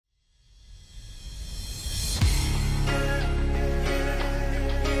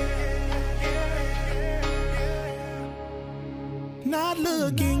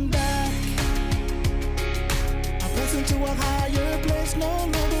looking back. I press into a higher place, no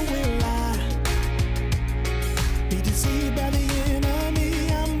longer will I be deceived by the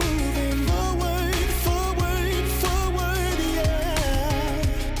enemy. I'm moving forward, forward, forward, yeah.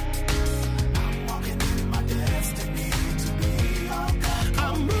 I'm walking in my destiny to be all God.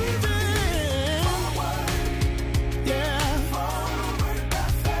 I'm moving forward, yeah. Forward by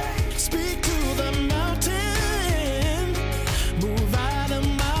faith. Speak to the mountain, move out of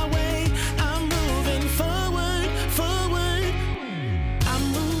my way. I'm moving forward, forward. I'm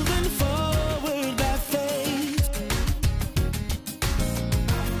moving forward by faith.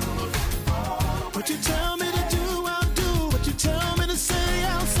 What you tell me to do, I'll do. What you tell me to say,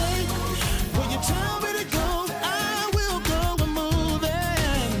 I'll say. When you tell me to go, I will go and moving.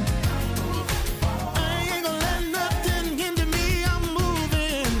 I ain't gonna let nothing hinder me. I'm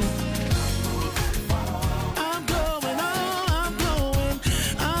moving. I'm going on, I'm going.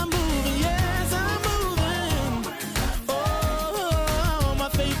 I'm moving, yes, I'm moving. Oh, my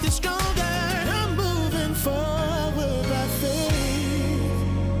faith is stronger. I'm moving forward by faith.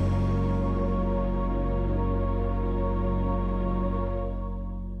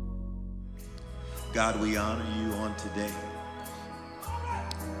 God, we honor you on today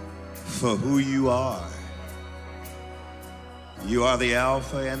for who you are. You are the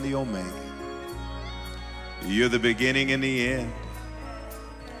Alpha and the Omega. You're the beginning and the end.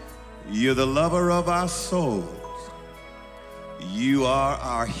 You're the lover of our souls. You are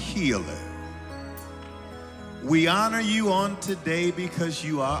our healer. We honor you on today because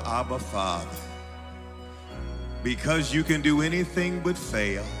you are Abba Father. Because you can do anything but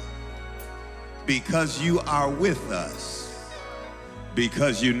fail. Because you are with us.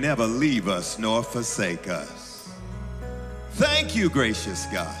 Because you never leave us nor forsake us. Thank you, gracious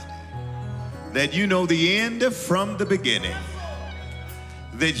God, that you know the end from the beginning,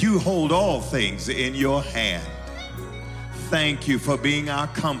 that you hold all things in your hand. Thank you for being our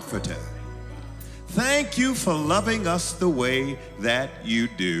comforter. Thank you for loving us the way that you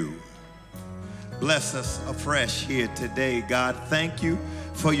do. Bless us afresh here today, God. Thank you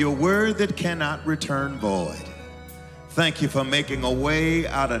for your word that cannot return void. Thank you for making a way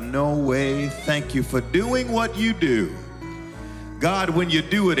out of no way. Thank you for doing what you do. God, when you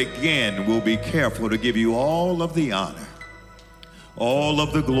do it again, we'll be careful to give you all of the honor, all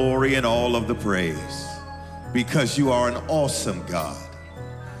of the glory, and all of the praise, because you are an awesome God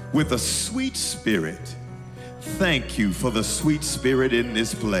with a sweet spirit. Thank you for the sweet spirit in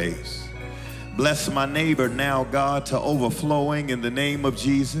this place. Bless my neighbor now, God, to overflowing in the name of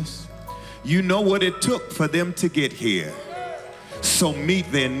Jesus. You know what it took for them to get here. So meet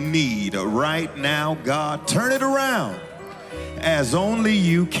their need right now, God. Turn it around as only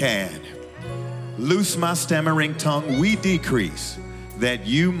you can. Loose my stammering tongue. We decrease that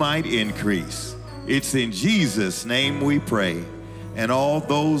you might increase. It's in Jesus' name we pray. And all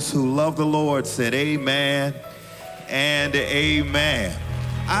those who love the Lord said amen and amen.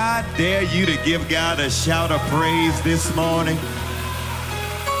 I dare you to give God a shout of praise this morning.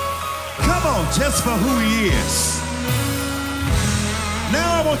 Come on, just for who he is.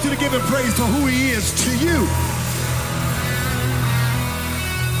 Now I want you to give him praise for who he is to you.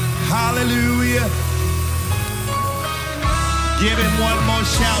 Hallelujah. Give him one more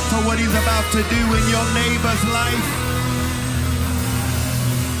shout for what he's about to do in your neighbor's life.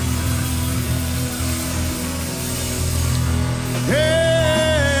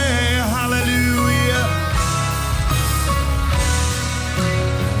 Hey, hallelujah.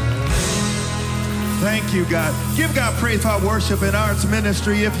 Thank you, God. Give God praise for our worship and arts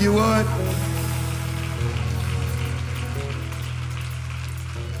ministry, if you would.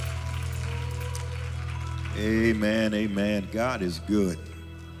 Amen, amen. God is good.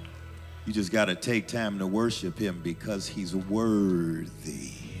 You just got to take time to worship him because he's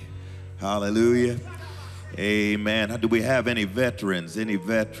worthy. Hallelujah. Amen. Do we have any veterans, any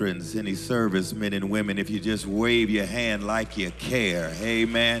servicemen and women? If you just wave your hand like you care.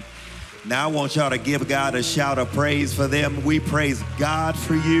 Amen. Now I want y'all to give God a shout of praise for them. We praise God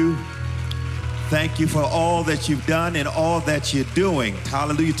for you. Thank you for all that you've done and all that you're doing.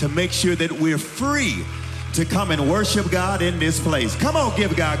 Hallelujah. To make sure that we're free to come and worship God in this place. Come on,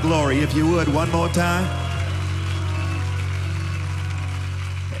 give God glory if you would one more time.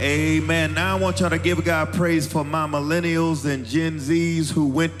 Amen. Now I want y'all to give God praise for my millennials and Gen Zs who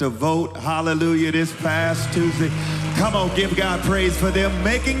went to vote. Hallelujah, this past Tuesday. Come on, give God praise for them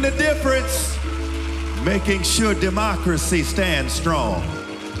making the difference, making sure democracy stands strong.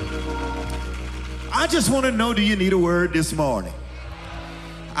 I just want to know, do you need a word this morning?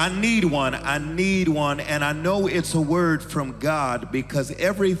 I need one, and I know it's a word from God because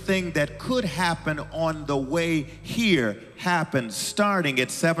everything that could happen on the way here happened starting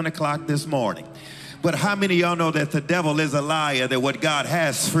at 7 o'clock this morning. But how many of y'all know that the devil is a liar, that what God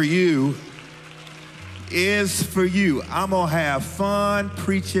has for you is for you? I'm gonna have fun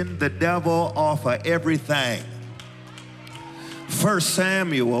preaching the devil off of everything. 1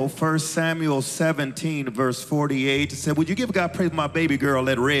 Samuel 17, verse 48 said, would you give God praise for my baby girl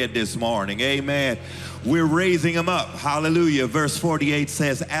that read this morning? Amen. We're raising him up. Hallelujah. Verse 48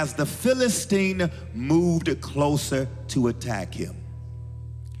 says, as the Philistine moved closer to attack him,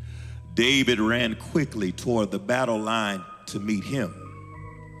 David ran quickly toward the battle line to meet him.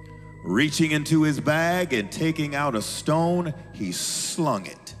 Reaching into his bag and taking out a stone, he slung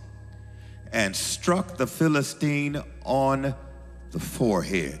it and struck the Philistine on the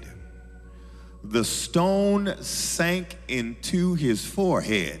forehead. The stone sank into his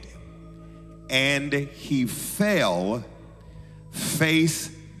forehead, and he fell face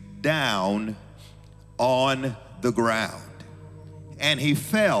down on the ground. And he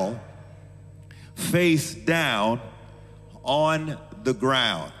fell face down on the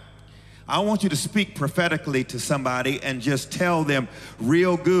ground. I want you to speak prophetically to somebody and just tell them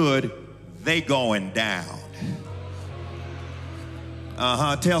real good, they going down.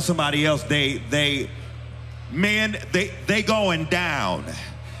 Tell somebody else they going down.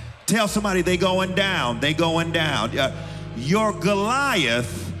 Tell somebody they going down. They going down. Your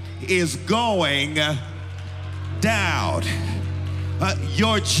Goliath is going down.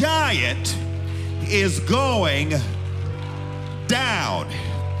 Your giant is going down.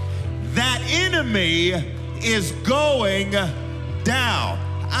 That enemy is going down.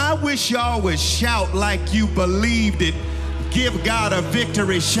 I wish y'all would shout like you believed it. Give God a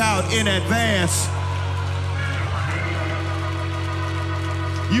victory shout in advance.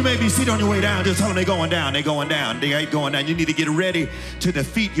 You may be seated on your way down. Just tell them they're going down. They're going down. They ain't going down. You need to get ready to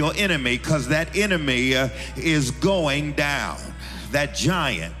defeat your enemy because that enemy is going down. That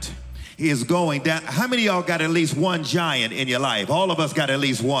giant is going down. How many of y'all got at least one giant in your life? All of us got at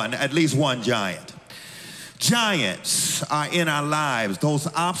least one giant. Giants are in our lives, those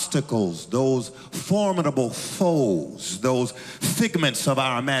obstacles, those formidable foes, those figments of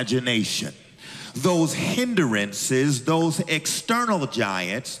our imagination, those hindrances, those external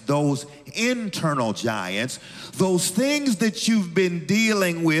giants, those internal giants, those things that you've been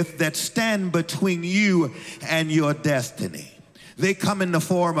dealing with that stand between you and your destiny. They come in the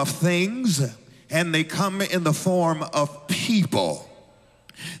form of things, and they come in the form of people.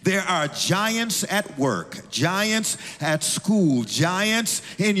 There are giants at work, giants at school, giants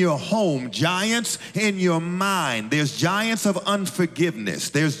in your home, giants in your mind. There's giants of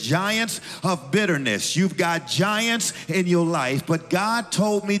unforgiveness. There's giants of bitterness. You've got giants in your life, but God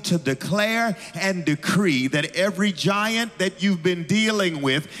told me to declare and decree that every giant that you've been dealing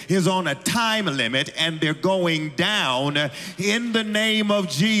with is on a time limit and they're going down in the name of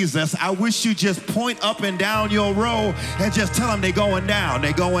Jesus. I wish you just point up and down your row and just tell them they're going down.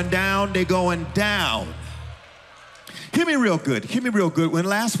 They're going down, they're going down. Hear me real good. Hear me real good. When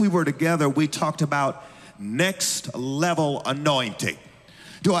last we were together, we talked about next level anointing.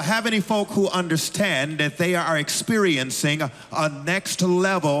 Do I have any folk who understand that they are experiencing a next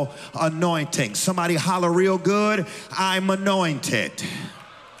level anointing? Somebody holler real good, I'm anointed.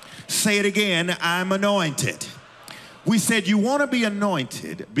 Say it again, I'm anointed. We said you want to be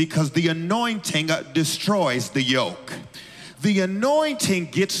anointed because the anointing destroys the yoke. The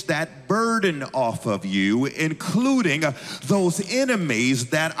anointing gets that burden off of you, including those enemies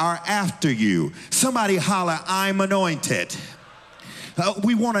that are after you. Somebody holler, I'm anointed.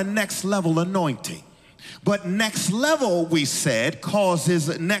 We want a next level anointing. But next level, we said,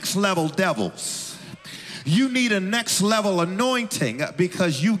 causes next level devils. You need a next level anointing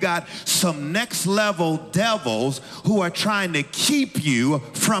because you got some next level devils who are trying to keep you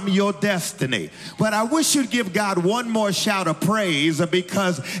from your destiny. But I wish you'd give God one more shout of praise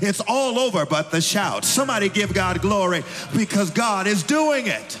because it's all over but the shout. Somebody give God glory because God is doing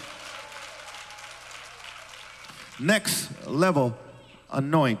it. Next level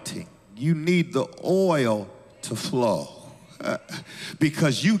anointing. You need the oil to flow.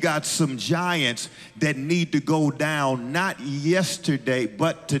 Because you got some giants that need to go down, not yesterday,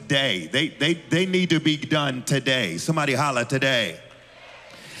 but today. They need to be done today. Somebody holler today.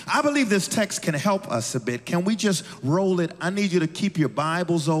 I believe this text can help us a bit. Can we just roll it? I need you to keep your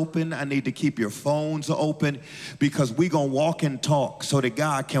Bibles open. I need to keep your phones open because we're going to walk and talk so that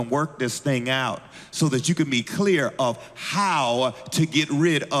God can work this thing out so that you can be clear of how to get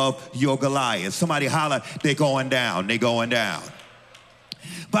rid of your Goliath. Somebody holler, they're going down, they're going down.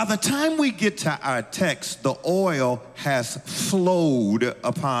 By the time we get to our text, the oil has flowed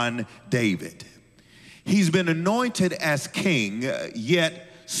upon David. He's been anointed as king, yet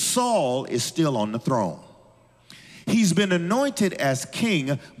Saul is still on the throne. He's been anointed as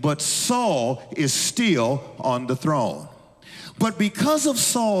king, but Saul is still on the throne. But because of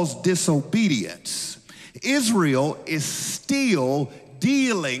Saul's disobedience, Israel is still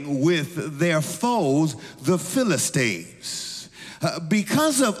dealing with their foes, the Philistines.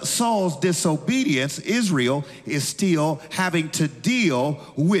 Because of Saul's disobedience, Israel is still having to deal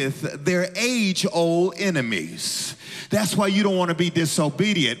with their age-old enemies. That's why you don't want to be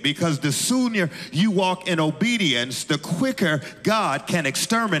disobedient, because the sooner you walk in obedience, the quicker God can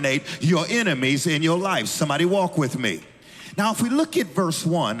exterminate your enemies in your life. Somebody walk with me. Now, if we look at verse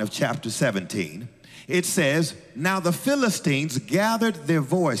 1 of chapter 17, it says, "Now the Philistines gathered their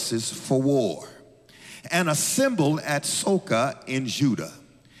voices for war and assembled at Soka in Judah.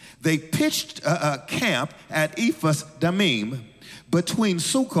 They pitched a camp at Ephes Dammim between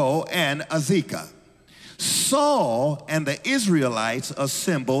Succoth and Azekah. Saul and the Israelites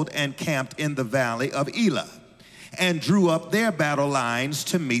assembled and camped in the valley of Elah and drew up their battle lines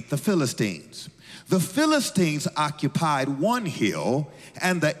to meet the Philistines. The Philistines occupied one hill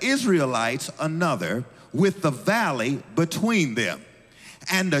and the Israelites another, with the valley between them.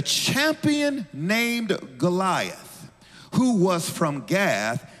 And a champion named Goliath, who was from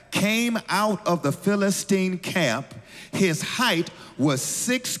Gath, came out of the Philistine camp. His height was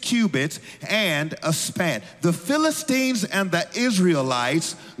 6 cubits and a span." The Philistines and the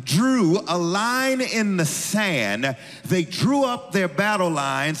Israelites drew a line in the sand. They drew up their battle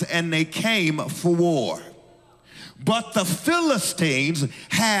lines and they came for war. But the Philistines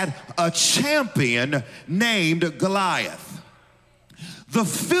had a champion named Goliath. The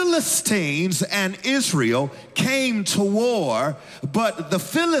Philistines and Israel came to war, but the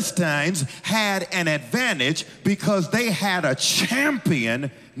Philistines had an advantage because they had a champion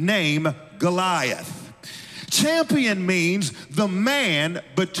named Goliath. Champion means the man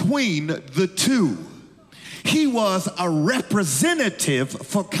between the two. He was a representative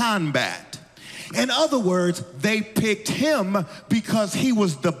for combat. In other words, they picked him because he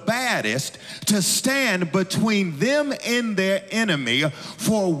was the baddest to stand between them and their enemy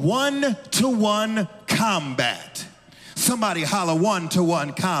for one-to-one combat. Somebody holler,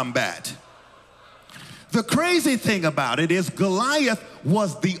 one-to-one combat. The crazy thing about it is Goliath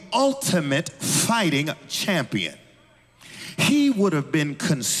was the ultimate fighting champion. He would have been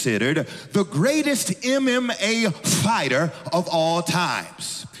considered the greatest MMA fighter of all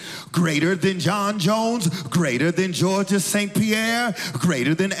times. Greater than John Jones, greater than Georges St. Pierre,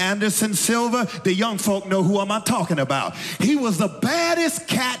 greater than Anderson Silva. The young folk know who I'm talking about. He was the baddest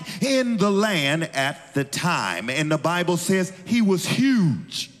cat in the land at the time. And the Bible says he was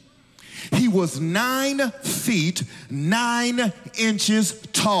huge. He was 9 feet, 9 inches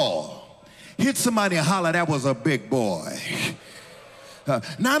tall. Hit somebody and holler, that was a big boy.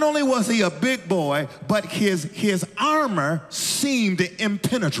 Not only was he a big boy, but his armor seemed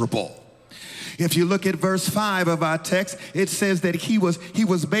impenetrable. If you look at verse 5 of our text, it says that he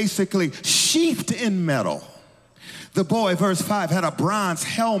was basically sheathed in metal. The boy, verse 5, had a bronze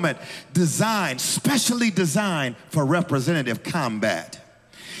helmet specially designed for representative combat.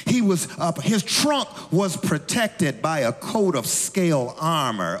 His trunk was protected by a coat of scale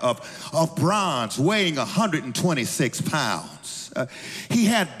armor of bronze weighing 126 pounds. He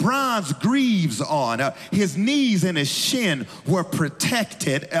had bronze greaves on. His knees and his shin were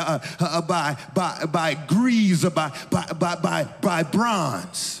protected by greaves, by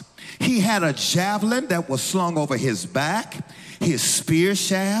bronze. He had a javelin that was slung over his back. His spear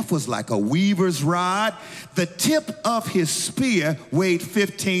shaft was like a weaver's rod. The tip of his spear weighed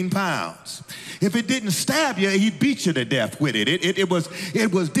 15 pounds. If it didn't stab you, he'd beat you to death with it. It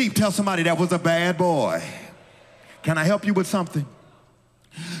was deep. Tell somebody that was a bad boy. Can I help you with something?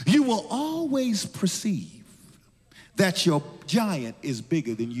 You will always perceive that your giant is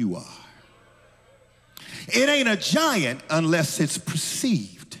bigger than you are. It ain't a giant unless it's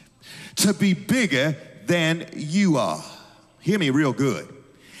perceived to be bigger than you are. Hear me real good.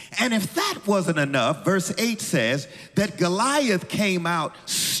 And if that wasn't enough, verse 8 says that Goliath came out,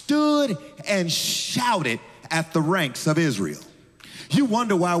 stood and shouted at the ranks of Israel. You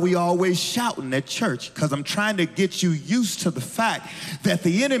wonder why we always shouting at church, because I'm trying to get you used to the fact that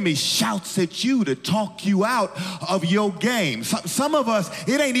the enemy shouts at you to talk you out of your game. Some of us,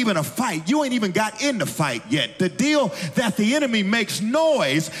 it ain't even a fight. You ain't even got in the fight yet. The deal that the enemy makes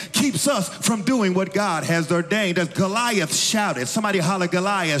noise keeps us from doing what God has ordained. As Goliath shouted, somebody holler,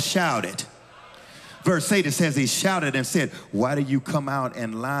 Goliath shouted. Verse 8, it says he shouted and said, why do you come out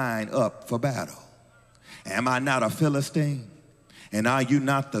and line up for battle? Am I not a Philistine? And are you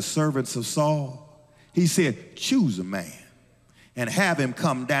not the servants of Saul? He said, choose a man and have him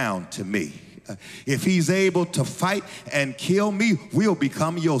come down to me. If he's able to fight and kill me, we'll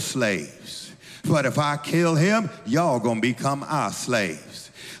become your slaves. But if I kill him, y'all gonna become our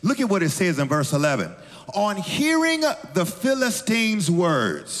slaves. Look at what it says in verse 11. On hearing the Philistines'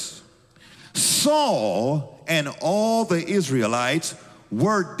 words, Saul and all the Israelites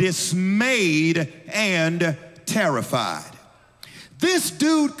were dismayed and terrified. This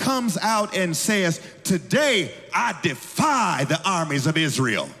dude comes out and says, today I defy the armies of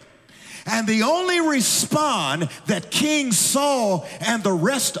Israel. And the only response that King Saul and the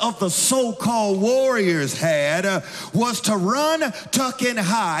rest of the so-called warriors had was to run, tuck, and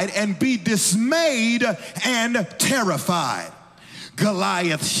hide and be dismayed and terrified.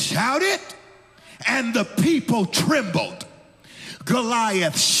 Goliath shouted, and the people trembled.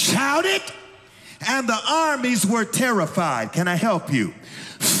 Goliath shouted, and the armies were terrified. Can I help you?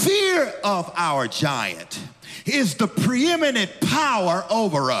 Fear of our giant is the preeminent power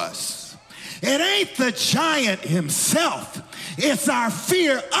over us. It ain't the giant himself. It's our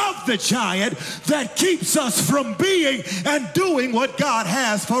fear of the giant that keeps us from being and doing what God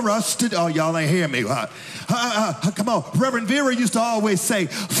has for us to do. Oh, y'all ain't hear me. Come on. Reverend Vera used to always say,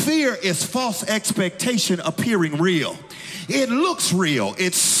 fear is false expectation appearing real. It looks real,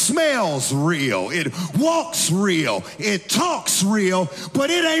 it smells real, it walks real, it talks real, but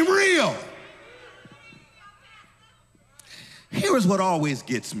it ain't real. Here is what always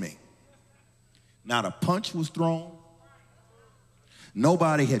gets me. Not a punch was thrown.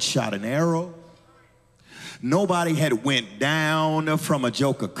 Nobody had shot an arrow. Nobody had went down from a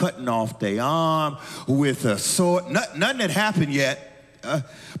joker cutting off their arm with a sword. Nothing had happened yet.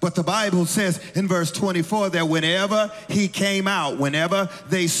 But the Bible says in verse 24 that whenever he came out, whenever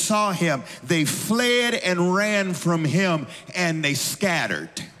they saw him, they fled and ran from him and they scattered.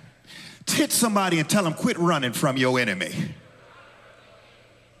 Hit somebody and tell them, quit running from your enemy.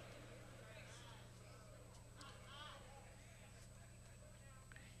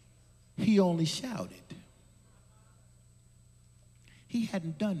 He only shouted. He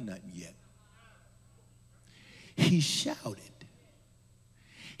hadn't done nothing yet. He shouted.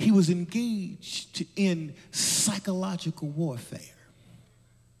 He was engaged in psychological warfare.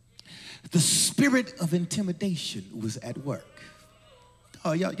 The spirit of intimidation was at work.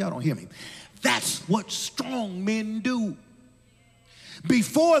 Oh, y'all don't hear me. That's what strong men do.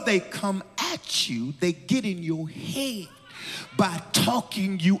 Before they come at you, they get in your head by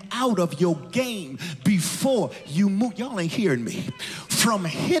talking you out of your game before you move. Y'all ain't hearing me. From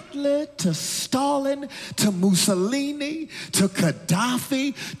Hitler to Stalin to Mussolini to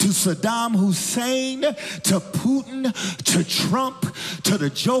Gaddafi to Saddam Hussein to Putin to Trump to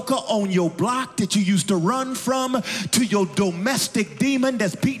the joker on your block that you used to run from to your domestic demon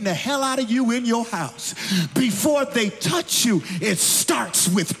that's beating the hell out of you in your house. Before they touch you, it starts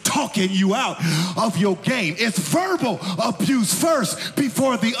with talking you out of your game. It's verbal abuse first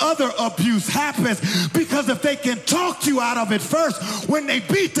before the other abuse happens, because if they can talk you out of it first, when they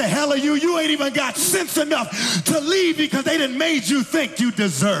beat the hell of you, you ain't even got sense enough to leave because they done made you think you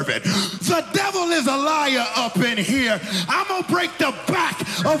deserve it. The devil is a liar up in here. I'm gonna break the back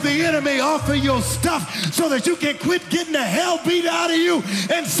of the enemy off of your stuff so that you can quit getting the hell beat out of you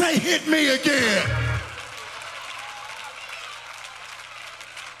and say, hit me again.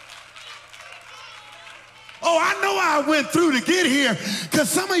 Oh, I know I went through to get here, because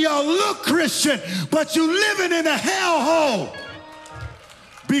some of y'all look Christian, but you living in a hellhole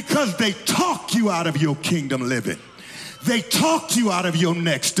because they talk you out of your kingdom living. They talk you out of your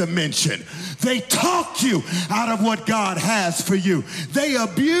next dimension. They talk you out of what God has for you. They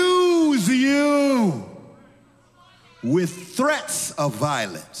abuse you with threats of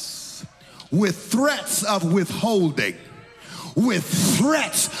violence, with threats of withholding, with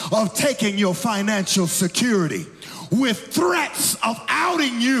threats of taking your financial security, with threats of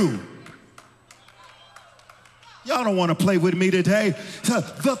outing you. Y'all don't want to play with me today. So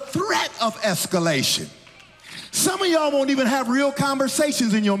the threat of escalation. Some of y'all won't even have real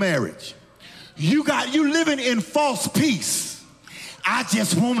conversations in your marriage. You living in false peace. I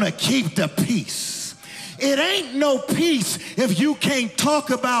just want to keep the peace. It ain't no peace if you can't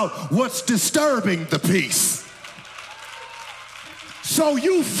talk about what's disturbing the peace. So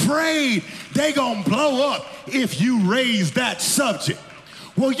you afraid they gonna blow up if you raise that subject.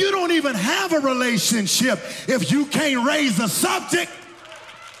 Well, you don't even have a relationship if you can't raise a subject.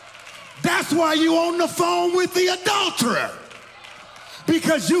 That's why you on the phone with the adulterer.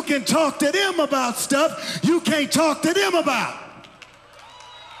 Because you can talk to them about stuff you can't talk to them about.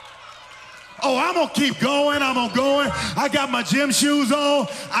 Oh, I'm going to keep going. I'm going to go. I got my gym shoes on.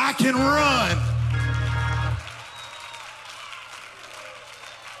 I can run.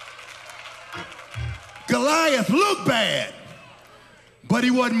 Goliath looked bad, but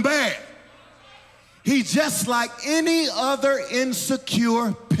he wasn't bad. He's just like any other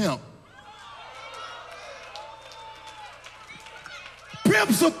insecure pimp.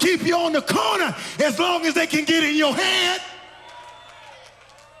 Pimps will keep you on the corner as long as they can get in your head.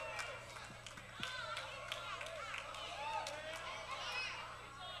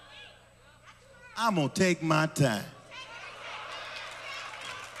 I'm going to take my time.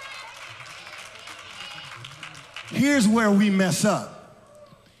 Here's where we mess up.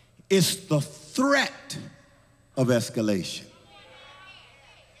 It's the threat of escalation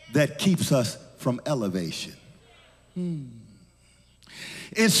that keeps us from elevation.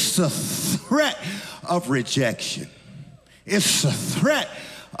 It's the threat of rejection. It's the threat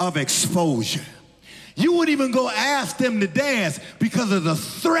of exposure. You wouldn't even go ask them to dance because of the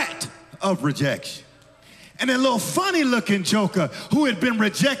threat of rejection. And that little funny looking joker who had been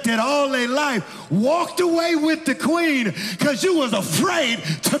rejected all their life walked away with the queen because you was afraid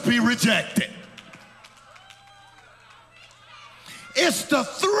to be rejected. It's the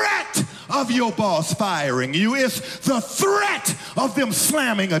threat of your boss firing you. It's the threat of them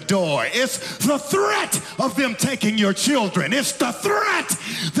slamming a door. It's the threat of them taking your children. It's the threat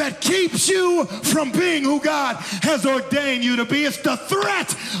that keeps you from being who God has ordained you to be. It's the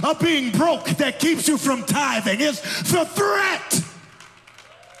threat of being broke that keeps you from tithing. It's the threat.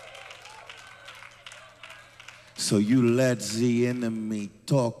 So you let the enemy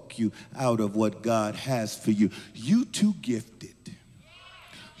talk you out of what God has for you. You too gifted.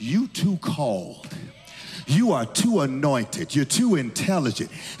 You too called. You are too anointed. You're too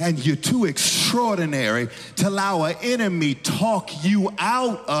intelligent. And you're too extraordinary to allow an enemy talk you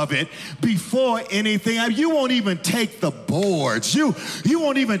out of it before anything. You won't even take the boards. You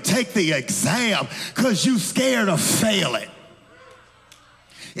won't even take the exam because you're scared of failing.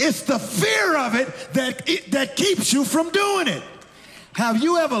 It's the fear of it that keeps you from doing it. Have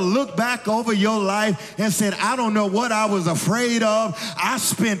you ever looked back over your life and said, I don't know what I was afraid of. I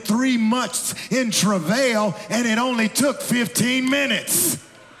spent 3 months in travail and it only took 15 minutes.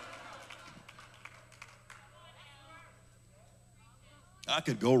 I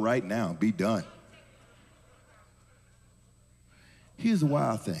could go right now and be done. Here's the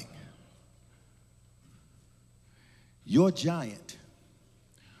wild thing. Your giant,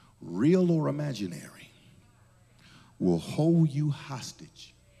 real or imaginary, will hold you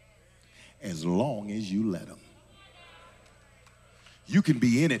hostage as long as you let them. You can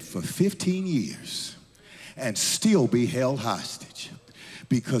be in it for 15 years and still be held hostage,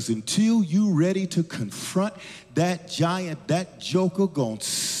 because until you're ready to confront that giant, that joker gonna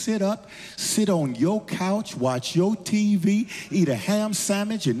sit on your couch, watch your TV, eat a ham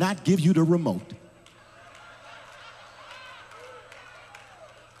sandwich, and not give you the remote.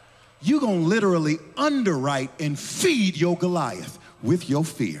 You're going to literally underwrite and feed your Goliath with your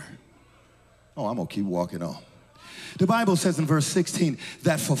fear. Oh, I'm going to keep walking on. The Bible says in verse 16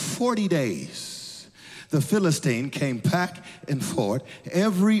 that for 40 days, the Philistine came back and forth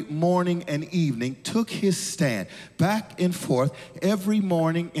every morning and evening, took his stand back and forth every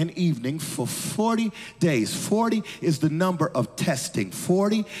morning and evening for 40 days. 40 is the number of testing.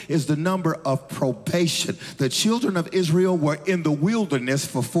 40 is the number of probation. The children of Israel were in the wilderness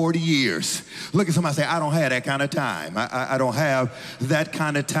for 40 years. Look at somebody say, I don't have that kind of time. I don't have that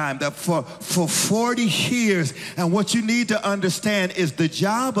kind of time. For 40 years. And what you need to understand is the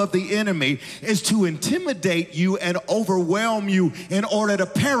job of the enemy is to intimidate you and overwhelm you in order to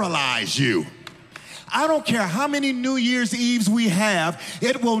paralyze you. I don't care how many New Year's Eves we have,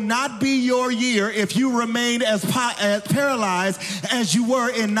 it will not be your year if you remain as paralyzed as you were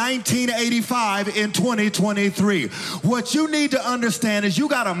in 1985 in 2023. What you need to understand is you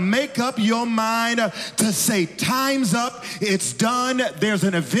got to make up your mind to say, time's up, it's done, there's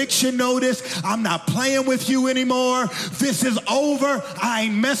an eviction notice, I'm not playing with you anymore, this is over, I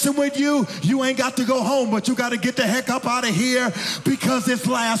ain't messing with you, you ain't got to go home, but you got to get the heck up out of here because it's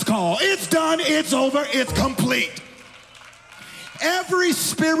last call. It's done, it's over, it's complete. Every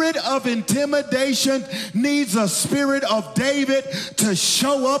spirit of intimidation needs a spirit of David to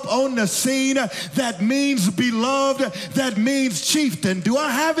show up on the scene. That means beloved, that means chieftain. Do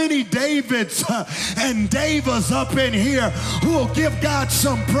I have any Davids and Davas up in here who will give God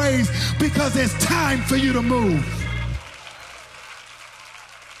some praise because it's time for you to move?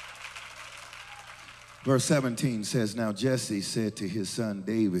 Verse 17 says, now Jesse said to his son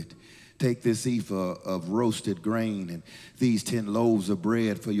David, take this ephah of roasted grain and these 10 loaves of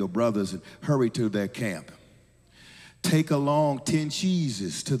bread for your brothers and hurry to their camp. Take along 10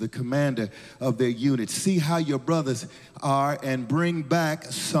 cheeses to the commander of their unit. See how your brothers are and bring back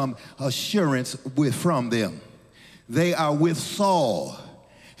some assurance from them. They are with Saul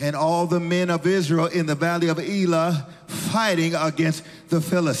and all the men of Israel in the valley of Elah fighting against the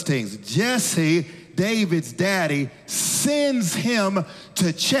Philistines. Jesse, David's daddy, sends him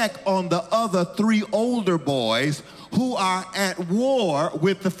to check on the other 3 older boys who are at war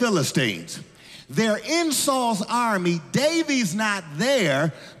with the Philistines. They're in Saul's army. David's not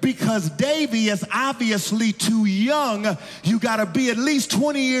there because David is obviously too young. You got to be at least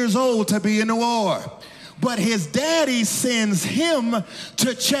 20 years old to be in the war. But his daddy sends him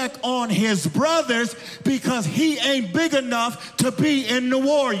to check on his brothers because he ain't big enough to be in the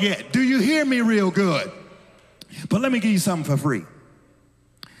war yet. Do you hear me real good? But let me give you something for free.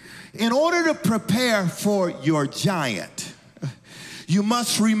 In order to prepare for your giant, you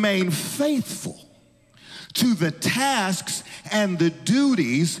must remain faithful to the tasks and the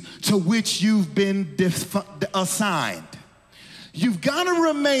duties to which you've been assigned. You've got to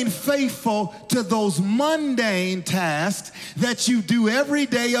remain faithful to those mundane tasks that you do every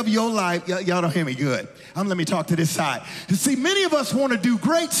day of your life. Y'all don't hear me good. Let me talk to this side. See, many of us want to do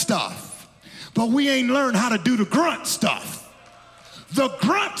great stuff, but we ain't learned how to do the grunt stuff. The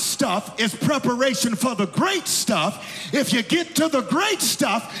grunt stuff is preparation for the great stuff. If you get to the great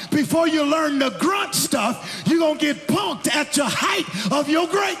stuff before you learn the grunt stuff, you're going to get punked at your height of your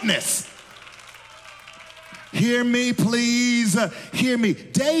greatness. Hear me, please. Hear me.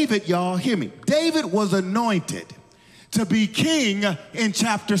 David, y'all, hear me. David was anointed to be king in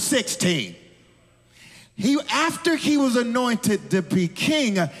chapter 16. After he was anointed to be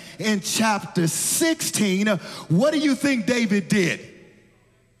king in chapter 16, what do you think David did?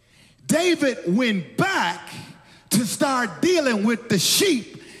 David went back to start dealing with the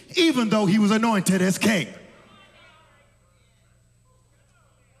sheep, even though he was anointed as king.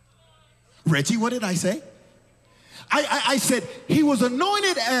 Reggie, what did I say? I said he was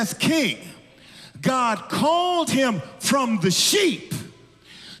anointed as king. God called him from the sheep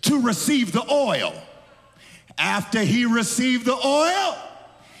to receive the oil. After he received the oil,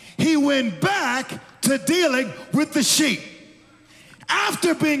 he went back to dealing with the sheep.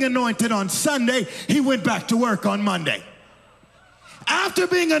 After being anointed on Sunday, he went back to work on Monday. After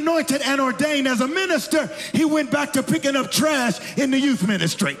being anointed and ordained as a minister, he went back to picking up trash in the youth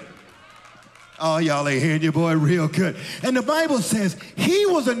ministry. Oh, y'all ain't hearing your boy real good. And the Bible says he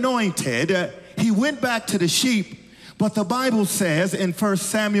was anointed. He went back to the sheep. But the Bible says in 1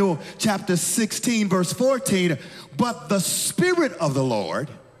 Samuel chapter 16, verse 14, but the Spirit of the Lord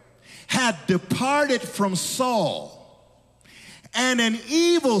had departed from Saul, and an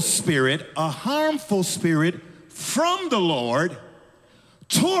evil spirit, a harmful spirit from the Lord,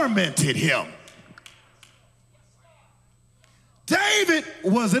 tormented him. David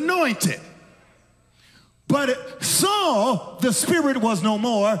was anointed, but Saul, the spirit was no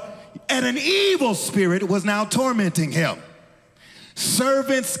more, and an evil spirit was now tormenting him.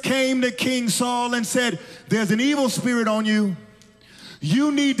 Servants came to King Saul and said, there's an evil spirit on you.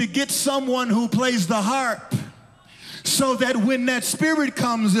 You need to get someone who plays the harp, so that when that spirit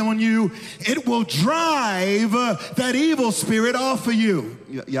comes on you, it will drive that evil spirit off of you.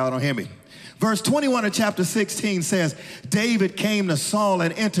 Y'all don't hear me. Verse 21 of chapter 16 says, David came to Saul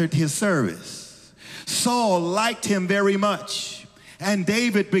and entered his service. Saul liked him very much, and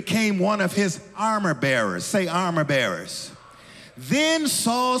David became one of his armor bearers. Say armor bearers. Then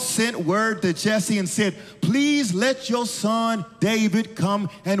Saul sent word to Jesse and said, please let your son David come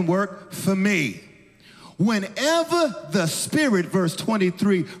and work for me. Whenever the Spirit, verse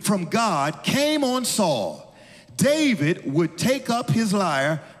 23, from God came on Saul, David would take up his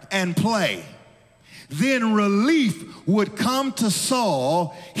lyre and play. Then relief would come to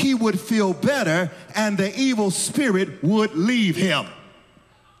Saul, he would feel better, and the evil spirit would leave him.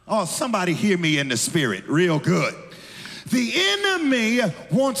 Oh, somebody hear me in the spirit real good. The enemy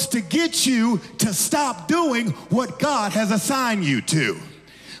wants to get you to stop doing what God has assigned you to.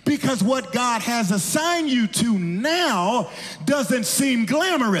 Because what God has assigned you to now doesn't seem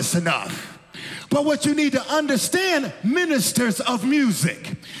glamorous enough. But what you need to understand, ministers of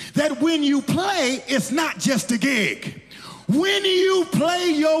music, that when you play, it's not just a gig. When you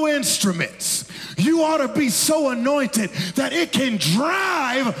play your instruments, you ought to be so anointed that it can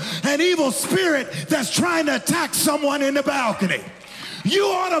drive an evil spirit that's trying to attack someone in the balcony. You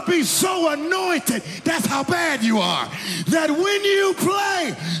ought to be so anointed, that's how bad you are, that when you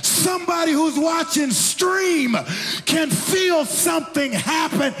play, somebody who's watching stream can feel something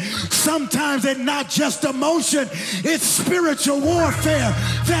happen. Sometimes it's not just emotion, it's spiritual warfare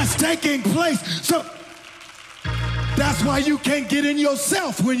that's taking place. So that's why you can't get in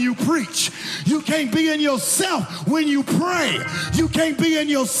yourself when you preach. You can't be in yourself when you pray. You can't be in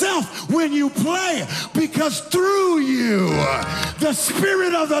yourself when you play, because through you, the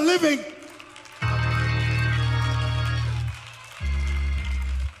Spirit of the living.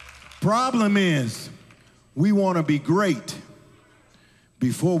 Problem is, we want to be great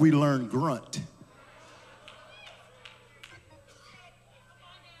before we learn grunt.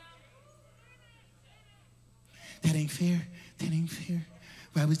 That ain't fair. That ain't fair.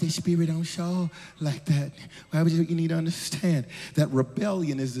 Why was their spirit on show like that? Why would you need to understand that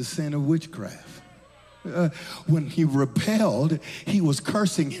rebellion is the sin of witchcraft? When he rebelled, he was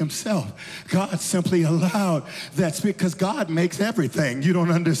cursing himself. God simply allowed that because God makes everything. You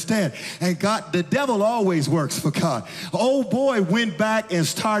don't understand. And God, the devil always works for God. Old boy went back and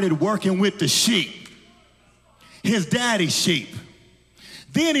started working with the sheep, his daddy's sheep.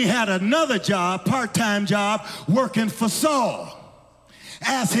 Then he had another job, part-time job, working for Saul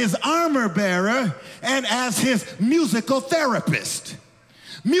as his armor bearer and as his musical therapist.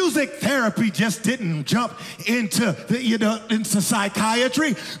 Music therapy just didn't jump into into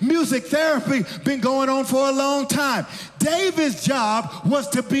psychiatry. Music therapy been going on for a long time. David's job was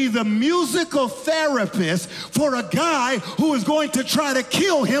to be the musical therapist for a guy who is going to try to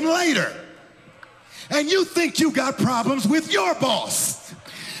kill him later. And you think you got problems with your boss.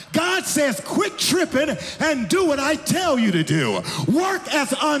 God says, quit tripping and do what I tell you to do. Work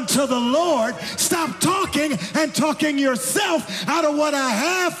as unto the Lord. Stop talking and talking yourself out of what I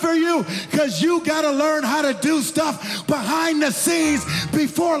have for you, because you got to learn how to do stuff behind the scenes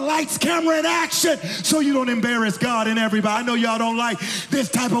before lights, camera, and action, so you don't embarrass God and everybody. I know y'all don't like this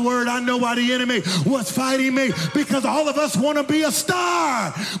type of word. I know why the enemy was fighting me, because all of us want to be a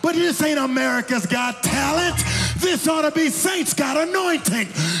star. But this ain't America's Got Talent. This ought to be Saints Got Anointing.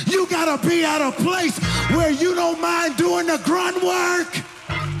 You got to be at a place where you don't mind doing the grunt work.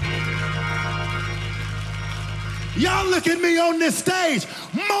 Y'all look at me on this stage.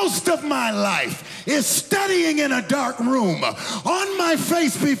 Most of my life is studying in a dark room, on my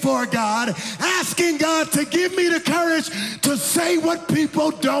face before God, asking God to give me the courage to say what people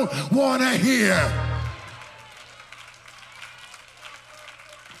don't want to hear.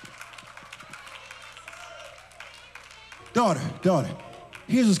 Daughter,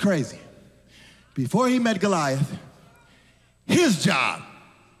 here's what's crazy. Before he met Goliath, his job,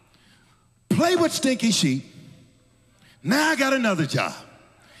 play with stinky sheep. Now I got another job.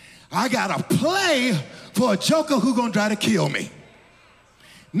 I gotta play for a joker who's gonna try to kill me.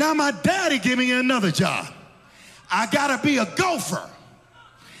 Now my daddy gave me another job. I gotta be a gopher.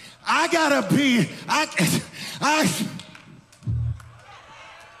 I gotta be,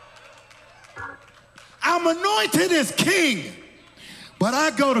 I'm anointed as king, but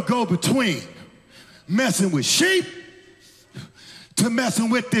I go between messing with sheep to messing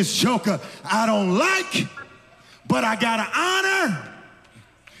with this joker I don't like, but I gotta honor.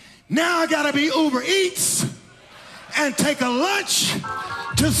 Now I gotta be Uber Eats and take a lunch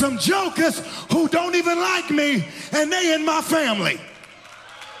to some jokers who don't even like me, and they in my family.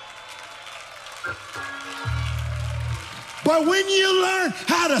 But when you learn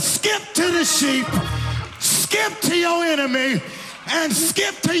how to skip to the sheep, skip to your enemy, and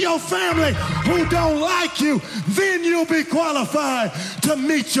skip to your family who don't like you, then you'll be qualified to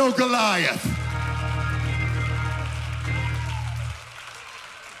meet your Goliath.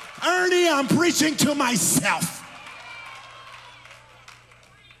 Ernie, I'm preaching to myself.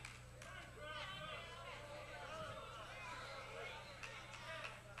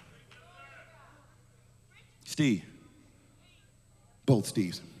 Steve, both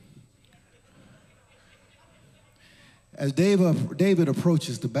Steves. As David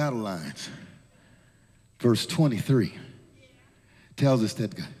approaches the battle lines, verse 23 tells us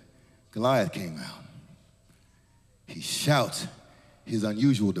that Goliath came out. He shouts his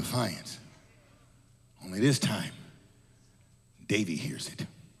unusual defiance. Only this time, David hears it.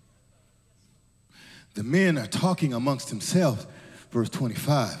 The men are talking amongst themselves, verse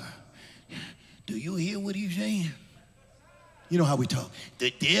 25. Do you hear what he's saying? You know how we talk. The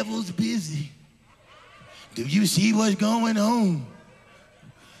devil's busy. Do you see what's going on?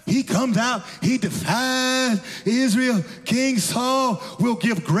 He comes out, he defies Israel. King Saul will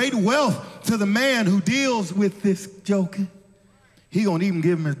give great wealth to the man who deals with this joker. He gonna even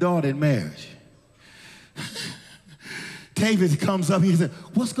give him his daughter in marriage. David comes up, he said,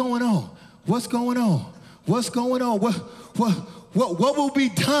 what's going on? What's going on? What's going on? What will be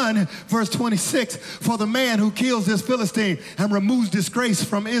done, verse 26, for the man who kills this Philistine and removes disgrace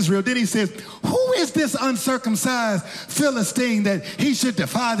from Israel? Then he says, who is this uncircumcised Philistine that he should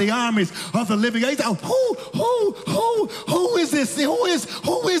defy the armies of the living God? He said, who is this? Who is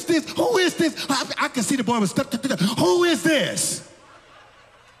this? I can see the boy was stuck. Who is this?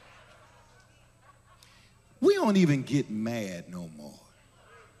 We don't even get mad no more.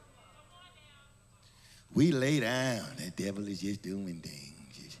 We lay down. The devil is just doing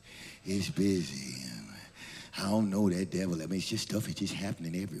things. It's busy. I don't know that devil. I mean, it's just stuff is just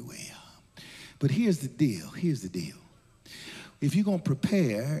happening everywhere. But here's the deal. Here's the deal. If you're going to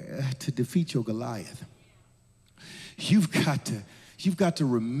prepare to defeat your Goliath, you've got to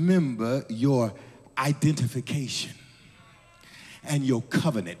remember your identification and your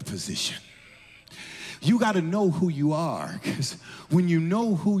covenant position. You got to know who you are, because when you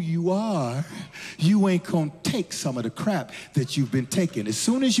know who you are, you ain't going to take some of the crap that you've been taking. As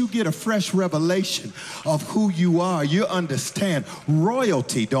soon as you get a fresh revelation of who you are, you understand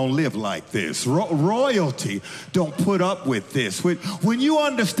royalty don't live like this. Royalty don't put up with this. When you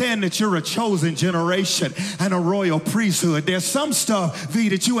understand that you're a chosen generation and a royal priesthood, there's some stuff, V,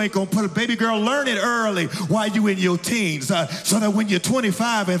 that you ain't going to put. Baby girl, learn it early while you in your teens, so that when you're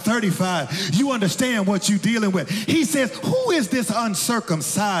 25 and 35, you understand what you're dealing with. He says, who is this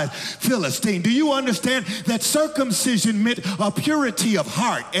uncircumcised Philistine? Do you understand that circumcision meant a purity of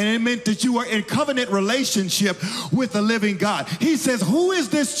heart, and it meant that you are in covenant relationship with the living God? He says, who is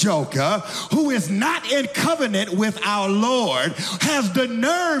this joker who is not in covenant with our Lord, has the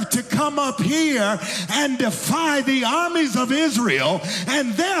nerve to come up here and defy the armies of Israel,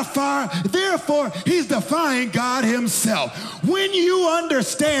 and therefore he's defying God himself. When you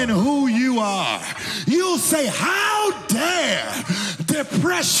understand who you are, you'll say, how dare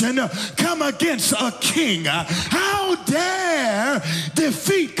depression come against a king? How dare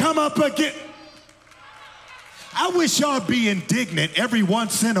defeat come up against... I wish y'all be indignant every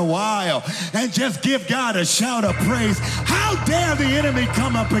once in a while and just give God a shout of praise. How dare the enemy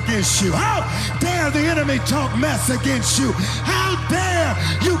come up against you? How dare the enemy talk mess against you? How dare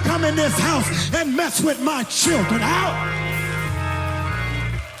you come in this house and mess with my children?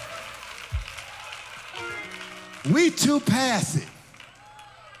 We too passive.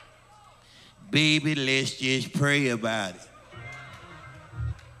 Baby, let's just pray about it.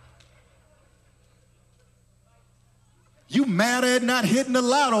 You madder at not hitting the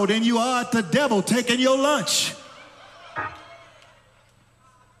lotto than you are at the devil taking your lunch.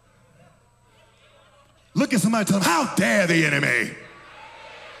 Look at somebody and tell them, how dare the enemy?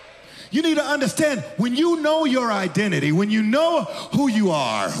 You need to understand, when you know your identity, when you know who you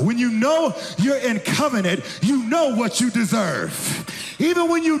are, when you know you're in covenant, you know what you deserve. Even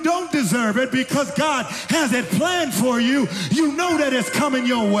when you don't deserve it, because God has it planned for you, you know that it's coming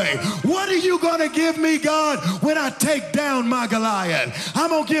your way. What are you going to give me, God, when I take down my Goliath? I'm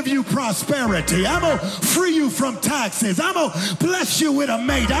going to give you prosperity. I'm going to free you from taxes. I'm going to bless you with a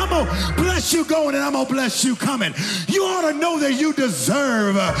mate. I'm going to bless you going, and I'm going to bless you coming. You ought to know that you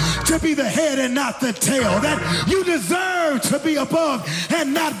deserve to be the head and not the tail, that you deserve to be above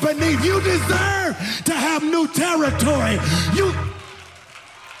and not beneath. You deserve to have new territory.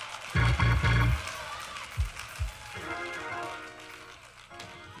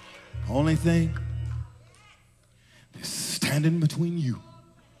 Only thing that's standing between you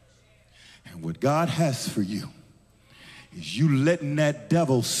and what God has for you is you letting that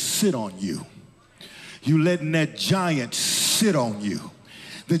devil sit on you. You letting that giant sit on you.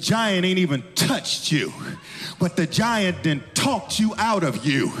 The giant ain't even touched you, but the giant then talked you out of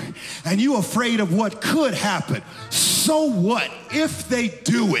you, and you afraid of what could happen. So what if they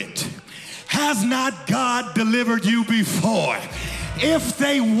do it? Has not God delivered you before? If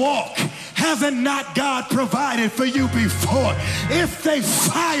they walk, hasn't not God provided for you before? If they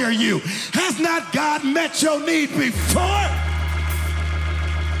fire you, has not God met your need before?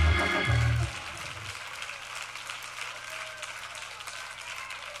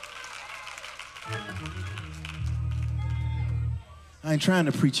 I ain't trying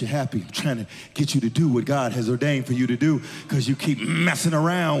to preach you happy. I'm trying to get you to do what God has ordained for you to do, because you keep messing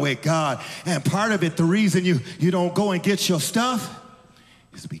around with God. And part of it, the reason you don't go and get your stuff,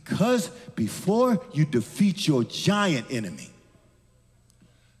 is because before you defeat your giant enemy,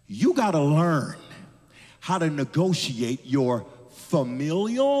 you got to learn how to negotiate your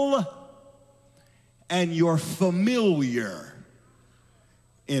familial and your familiar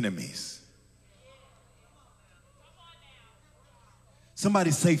enemies.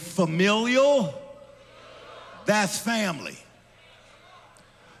 Somebody say familial. That's family.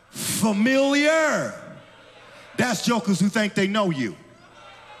 Familiar. That's jokers who think they know you.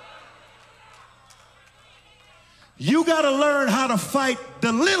 You got to learn how to fight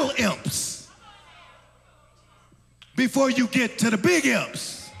the little imps before you get to the big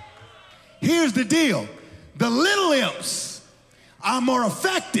imps. Here's the deal. The little imps are more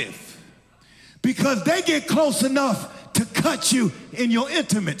effective because they get close enough to cut you in your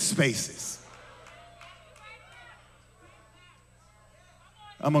intimate spaces.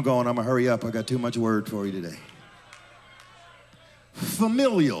 I'm going to go on. I'm going to hurry up. I got too much word for you today.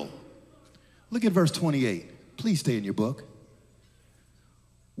 Familial. Look at verse 28. Please stay in your book.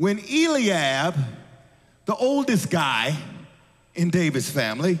 When Eliab, the oldest guy in David's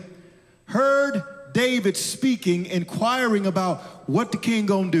family, heard David speaking, inquiring about what the king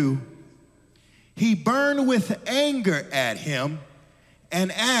gonna do, he burned with anger at him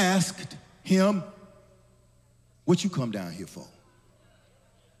and asked him, what you come down here for?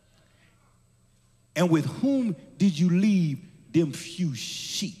 And with whom did you leave them few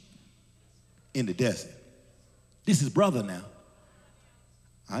sheep in the desert? This is brother now.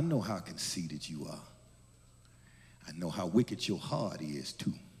 I know how conceited you are. I know how wicked your heart is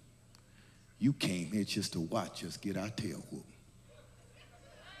too. You came here just to watch us get our tail whooped.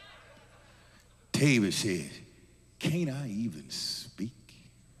 David said, can't I even speak?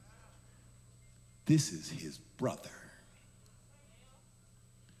 This is his brother.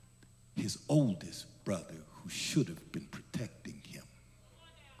 His oldest brother who should have been protecting him.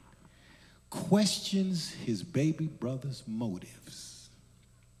 Questions his baby brother's motives.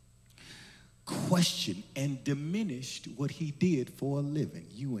 Questioned and diminished what he did for a living.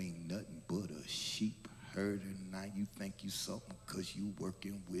 You ain't nothing but a sheep herder. Now you think you something because you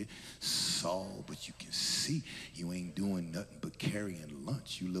working with Saul, but you can see you ain't doing nothing but carrying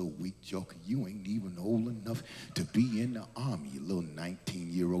lunch, you little weak joker. You ain't even old enough to be in the army, you little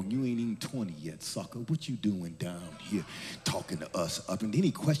 19-year-old. You ain't even 20 yet, sucker. What you doing down here talking to us up? And then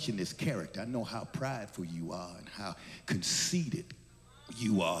he questioned his character. I know how prideful you are and how conceited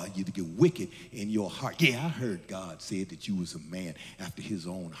you are. You get wicked in your heart. Yeah, I heard God said that you was a man after his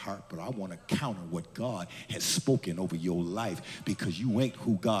own heart, but I want to counter what God has spoken over your life, because you ain't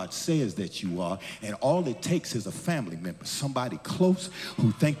who God says that you are. And all it takes is a family member, somebody close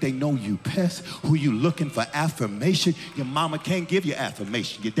who think they know you best, who you looking for affirmation. Your mama can't give you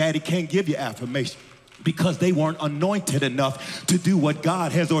affirmation. Your daddy can't give you affirmation, because they weren't anointed enough to do what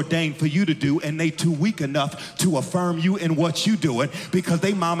God has ordained for you to do, and they too weak enough to affirm you in what you doing, because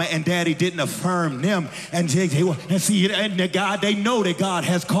they mama and daddy didn't affirm them. And they know that God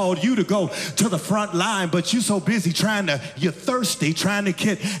has called you to go to the front line, but you're so busy you're thirsty trying to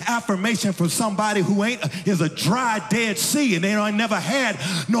get affirmation from somebody who is a dry, dead sea, and they ain't never had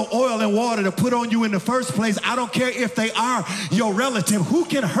no oil and water to put on you in the first place. I don't care if they are your relative. Who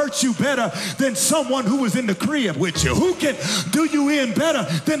can hurt you better than someone who was in the crib with you? Who can do you in better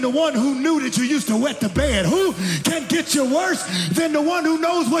than the one who knew that you used to wet the bed? Who can get you worse than the one who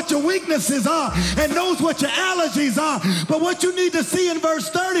knows what your weaknesses are and knows what your allergies are? But what you need to see in verse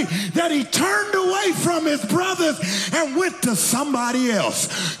 30, that he turned away from his brothers and went to somebody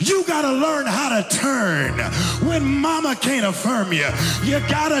else. You got to learn how to turn when mama can't affirm you. You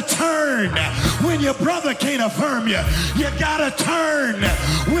got to turn when your brother can't affirm you. You got to turn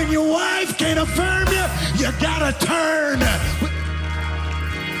when your wife can't affirm you. You gotta turn.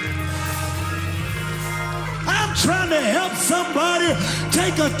 I'm trying to help somebody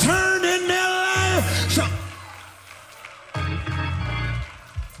take a turn in their life. So,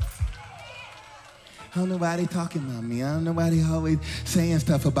 I don't know why they talking about me. I don't know why they always saying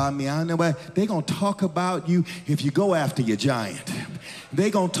stuff about me. I don't know why they gonna talk about you if you go after your giant. They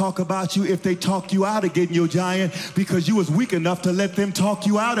gonna talk about you if they talk you out of getting your giant, because you was weak enough to let them talk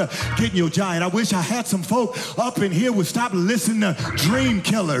you out of getting your giant. I wish I had some folk up in here would stop listening to dream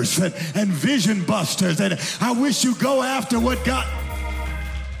killers and vision busters. And I wish you go after what God.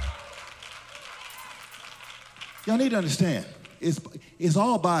 Y'all need to understand, it's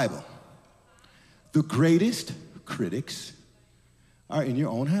all Bible. The greatest critics are in your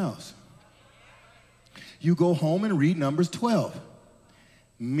own house. You go home and read Numbers 12.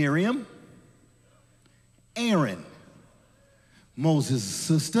 Miriam, Aaron, Moses'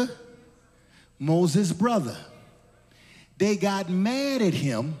 sister, Moses' brother. They got mad at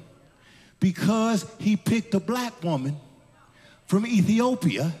him because he picked a black woman from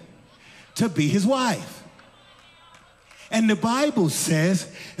Ethiopia to be his wife. And the Bible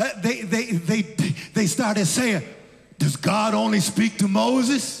says they started saying, does God only speak to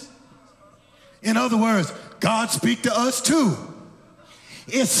Moses? In other words, God speak to us too.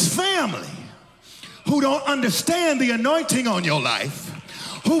 It's family who don't understand the anointing on your life,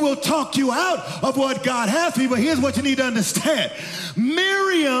 who will talk you out of what God has for you. But here's what you need to understand.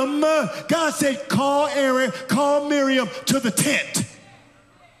 Miriam, God said, call Miriam to the tent.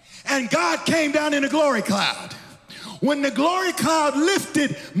 And God came down in a glory cloud. When the glory cloud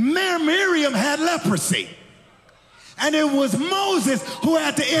lifted, Miriam had leprosy. And it was Moses who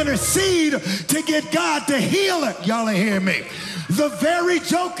had to intercede to get God to heal her. Y'all ain't hearing me. The very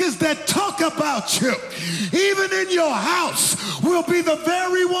jokers that talk about you, even in your house, will be the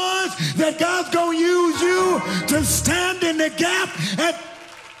very ones that God's going to use you to stand in the gap. And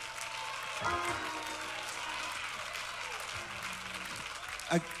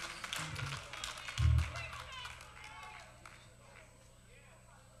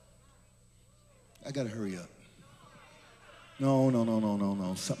I got to hurry up. No.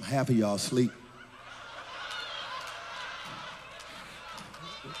 Half of y'all sleep.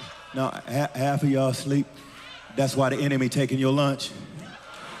 No, half of y'all sleep. That's why the enemy taking your lunch.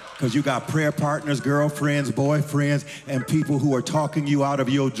 Because you got prayer partners, girlfriends, boyfriends, and people who are talking you out of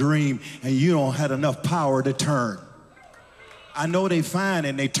your dream, and you don't have enough power to turn. I know they fine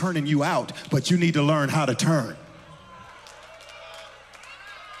and they turning you out, but you need to learn how to turn.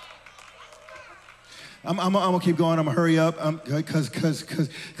 I'm gonna keep going. I'm gonna hurry up. Because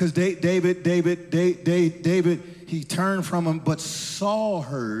David, he turned from him, but Saul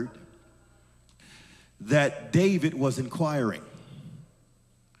heard that David was inquiring.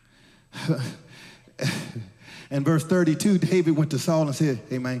 And verse 32, David went to Saul and said,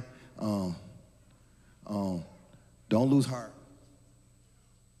 "Hey man, don't lose heart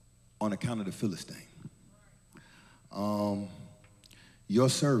on account of the Philistine. Your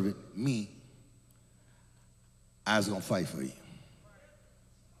servant, me, I was gonna fight for you."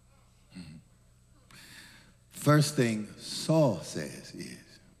 First thing Saul says is,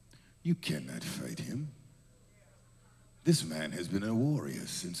 "You cannot fight him. This man has been a warrior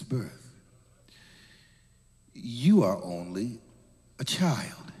since birth. You are only a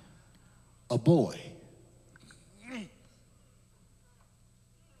child, a boy."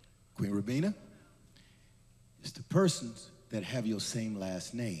 Queen Rabina, it's the persons that have your same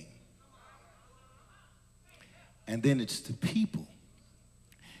last name. And then it's the people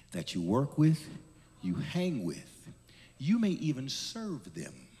that you work with, you hang with. You may even serve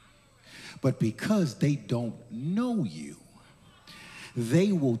them. But because they don't know you,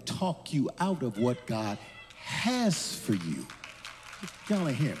 they will talk you out of what God has for you. Y'all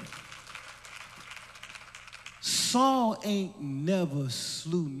ain't hear me. Saul ain't never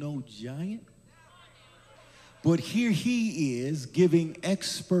slew no giant. But here he is giving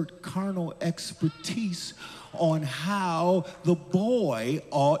expert carnal expertise on how the boy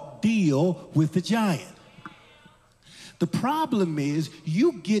ought deal with the giant. The problem is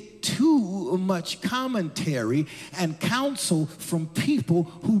you get too much commentary and counsel from people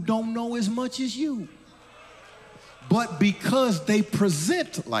who don't know as much as you. But because they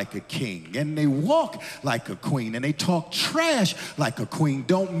present like a king and they walk like a queen and they talk trash like a queen,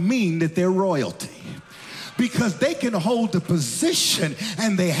 don't mean that they're royalty. Because they can hold the position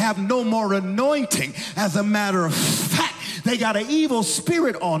and they have no more anointing. As a matter of fact, they got an evil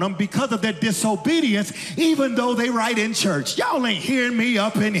spirit on them because of their disobedience, even though they right in church. Y'all ain't hearing me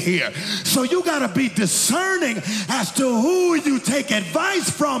up in here. So you got to be discerning as to who you take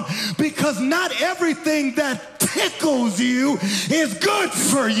advice from, because not everything that tickles you is good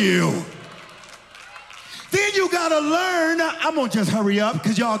for you. Then you got to learn, I'm going to just hurry up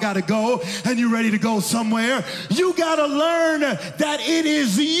because y'all got to go and you're ready to go somewhere. You got to learn that it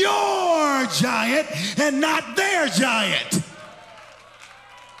is your giant and not their giant.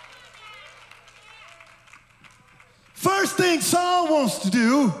 First thing Saul wants to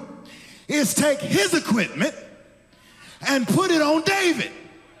do is take his equipment and put it on David.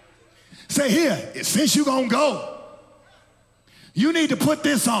 Say, here, since you're going to go, you need to put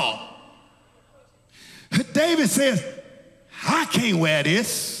this on. David says, I can't wear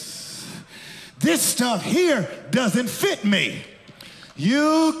this. This stuff here doesn't fit me.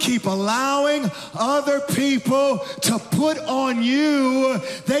 You keep allowing other people to put on you.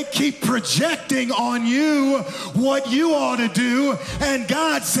 They keep projecting on you what you ought to do. And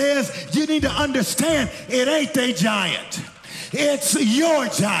God says, you need to understand, it ain't their giant. It's your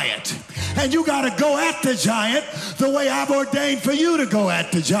giant. And you got to go at the giant the way I've ordained for you to go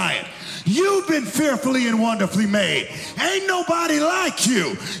at the giant. You've been fearfully and wonderfully made. Ain't nobody like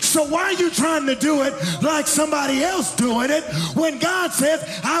you. So why are you trying to do it like somebody else doing it when God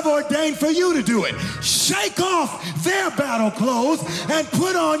says, I've ordained for you to do it? Shake off their battle clothes and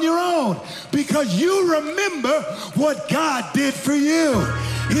put on your own, because you remember what God did for you.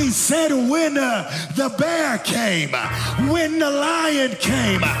 He said when the bear came, when the lion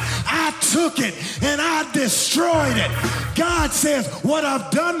came, I took it and I destroyed it. God says, what I've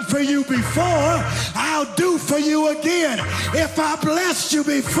done for you before, I'll do for you again. If I blessed you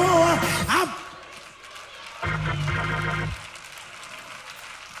before, I'm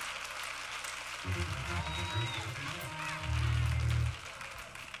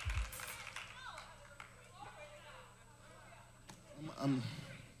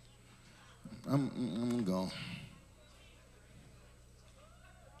gone.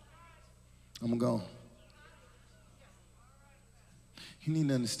 I'm gone. You need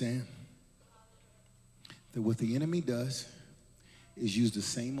to understand that what the enemy does is use the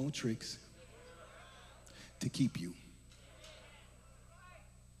same old tricks to keep you.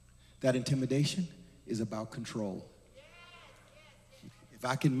 That intimidation is about control. If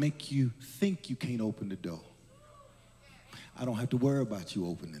I can make you think you can't open the door, I don't have to worry about you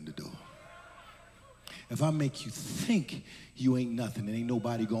opening the door. If I make you think you ain't nothing and ain't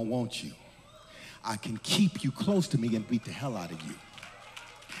nobody gonna want you, I can keep you close to me and beat the hell out of you.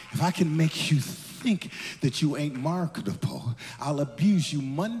 If I can make you think that you ain't marketable, I'll abuse you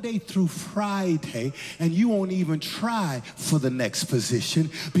Monday through Friday, and you won't even try for the next position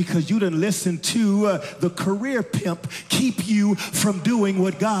because you done listened to the career pimp keep you from doing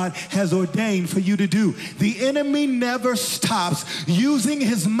what God has ordained for you to do. The enemy never stops using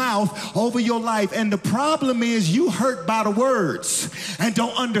his mouth over your life, and the problem is you hurt by the words and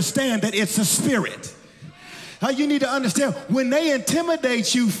don't understand that it's a spirit. Now you need to understand, when they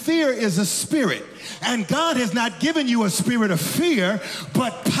intimidate you, fear is a spirit. And God has not given you a spirit of fear,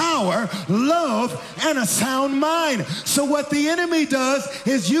 but power, love, and a sound mind. So what the enemy does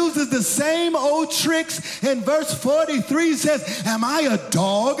is uses the same old tricks. In verse 43 says, am I a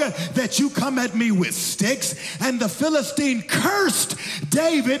dog that you come at me with sticks? And the Philistine cursed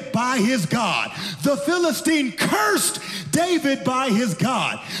David by his God. The Philistine cursed David by his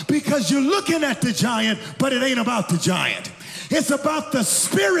God, because you're looking at the giant, but it ain't about the giant. It's about the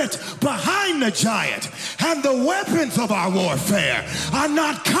spirit behind the giant. And the weapons of our warfare are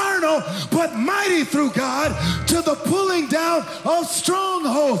not carnal, but mighty through God to the pulling down of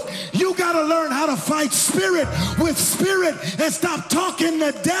strongholds. You got to learn how to fight spirit with spirit and stop talking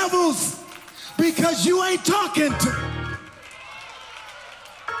to devils, because you ain't talking to...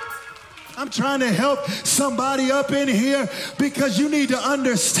 I'm trying to help somebody up in here, because you need to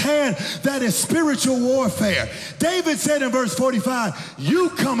understand that it's spiritual warfare. David said in verse 45, you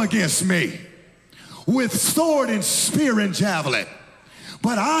come against me with sword and spear and javelin,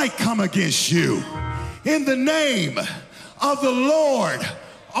 but I come against you in the name of the Lord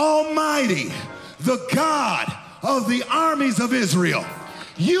Almighty, the God of the armies of Israel.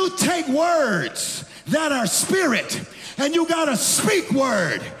 You take words that are spirit and you got to speak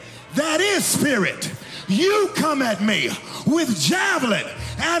word that is spirit. You come at me with javelin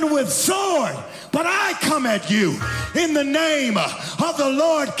and with sword, but I come at you in the name of the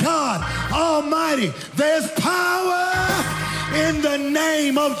Lord God Almighty. There's power in the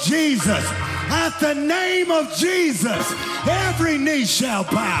name of Jesus. At the name of Jesus, every knee shall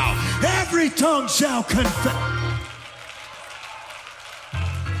bow, every tongue shall confess.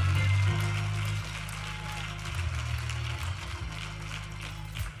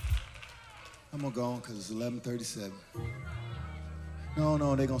 I'm going to go on because it's 11:37. No,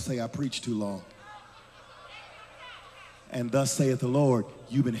 they're going to say I preach too long. And thus saith the Lord,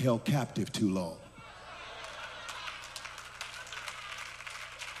 you've been held captive too long.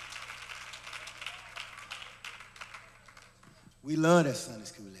 We love that Sunday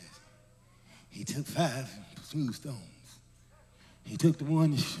school lesson. He took 5 smooth stones. He took the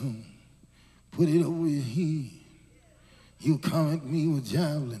one stone, put it over your head. You come at me with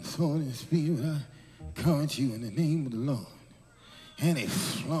javelin, sword, and spear, but I come at you in the name of the Lord. And he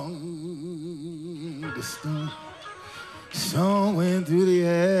flung the stone went through the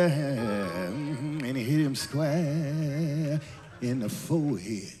air, and he hit him square in the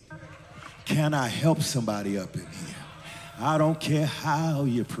forehead. Can I help somebody up in here? I don't care how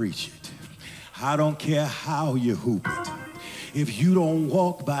you preach it. I don't care how you hoop it. If you don't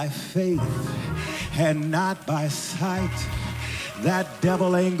walk by faith and not by sight, that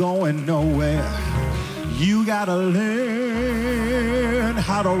devil ain't going nowhere. You gotta learn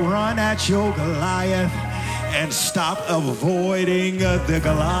how to run at your Goliath and stop avoiding the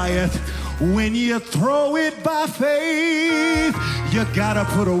Goliath. When you throw it by faith, you gotta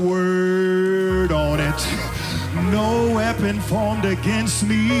put a word on it. No weapon formed against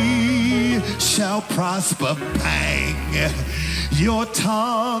me shall prosper. Bang! Your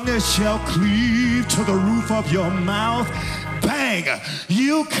tongue shall cleave to the roof of your mouth. Bang!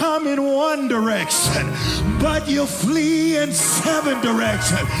 You come in one direction, but you flee in 7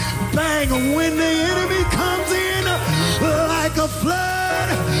 directions. Bang! When the enemy comes in like a flood,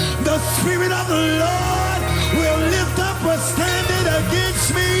 the Spirit of the Lord will lift up a standard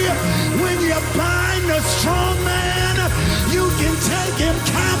against me. When you bind the strong man, you can take him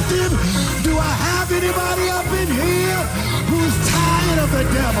captive. Do I have anybody up in here who's tired of the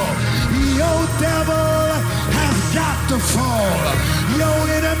devil? Your devil has got to fall. Your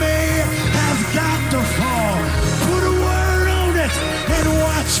enemy has got to fall. Put a word on it and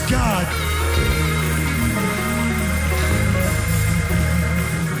watch God.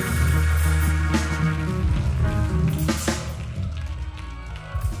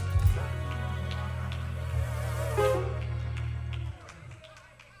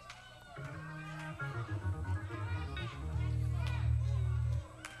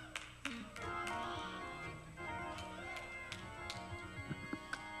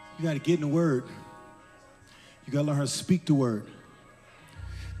 You got to get in the word. You got to learn how to speak the word.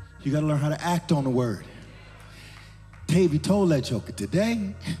 You got to learn how to act on the word. Tavy told that joker,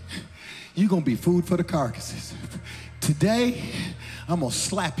 today, you're going to be food for the carcasses. Today, I'm going to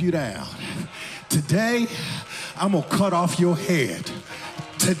slap you down. Today, I'm going to cut off your head.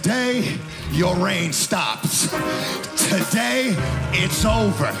 Today, your reign stops. Today, it's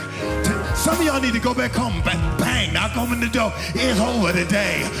over. Some of y'all need to go back home. Bang, knock on the door. It's over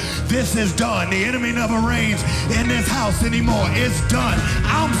today. This is done. The enemy never reigns in this house anymore. It's done.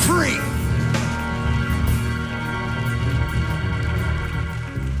 I'm free.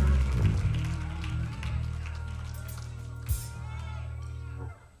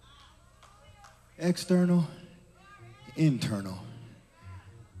 External, internal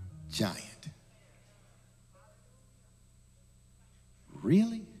giant.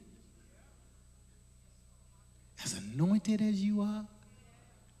 Really? As anointed as you are,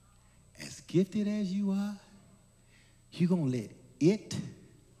 as gifted as you are, you're going to let it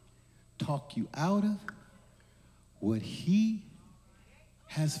talk you out of what he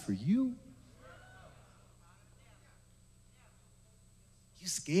has for you? You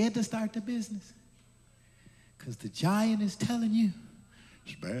scared to start the business? Because the giant is telling you,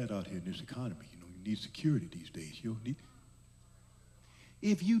 it's bad out here in this economy. You know, you need security these days. You don't need.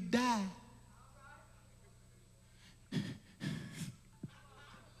 If you die, it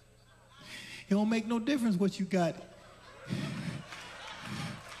don't make no difference what you got.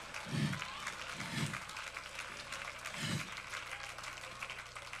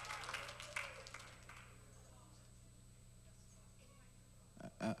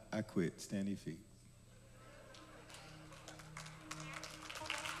 I quit. Stand your feet.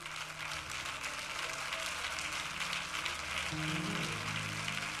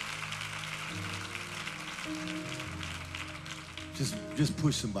 Just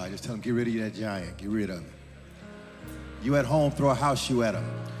push somebody. Just tell them, get rid of that giant. Get rid of him. You at home, throw a house shoe at him.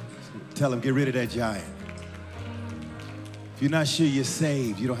 Tell them, get rid of that giant. If you're not sure you're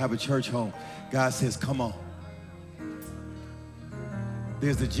saved, you don't have a church home, God says, come on.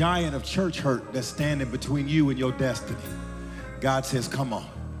 There's the giant of church hurt that's standing between you and your destiny. God says, come on.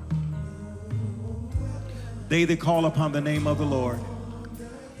 They that call upon the name of the Lord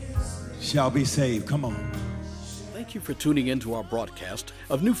shall be saved. Come on. Thank you for tuning in to our broadcast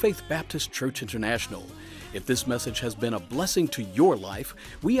of New Faith Baptist Church International. If this message has been a blessing to your life,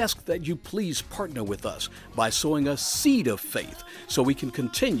 we ask that you please partner with us by sowing a seed of faith so we can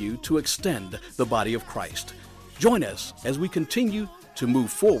continue to extend the body of Christ. Join us as we continue to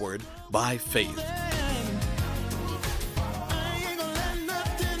move forward by faith.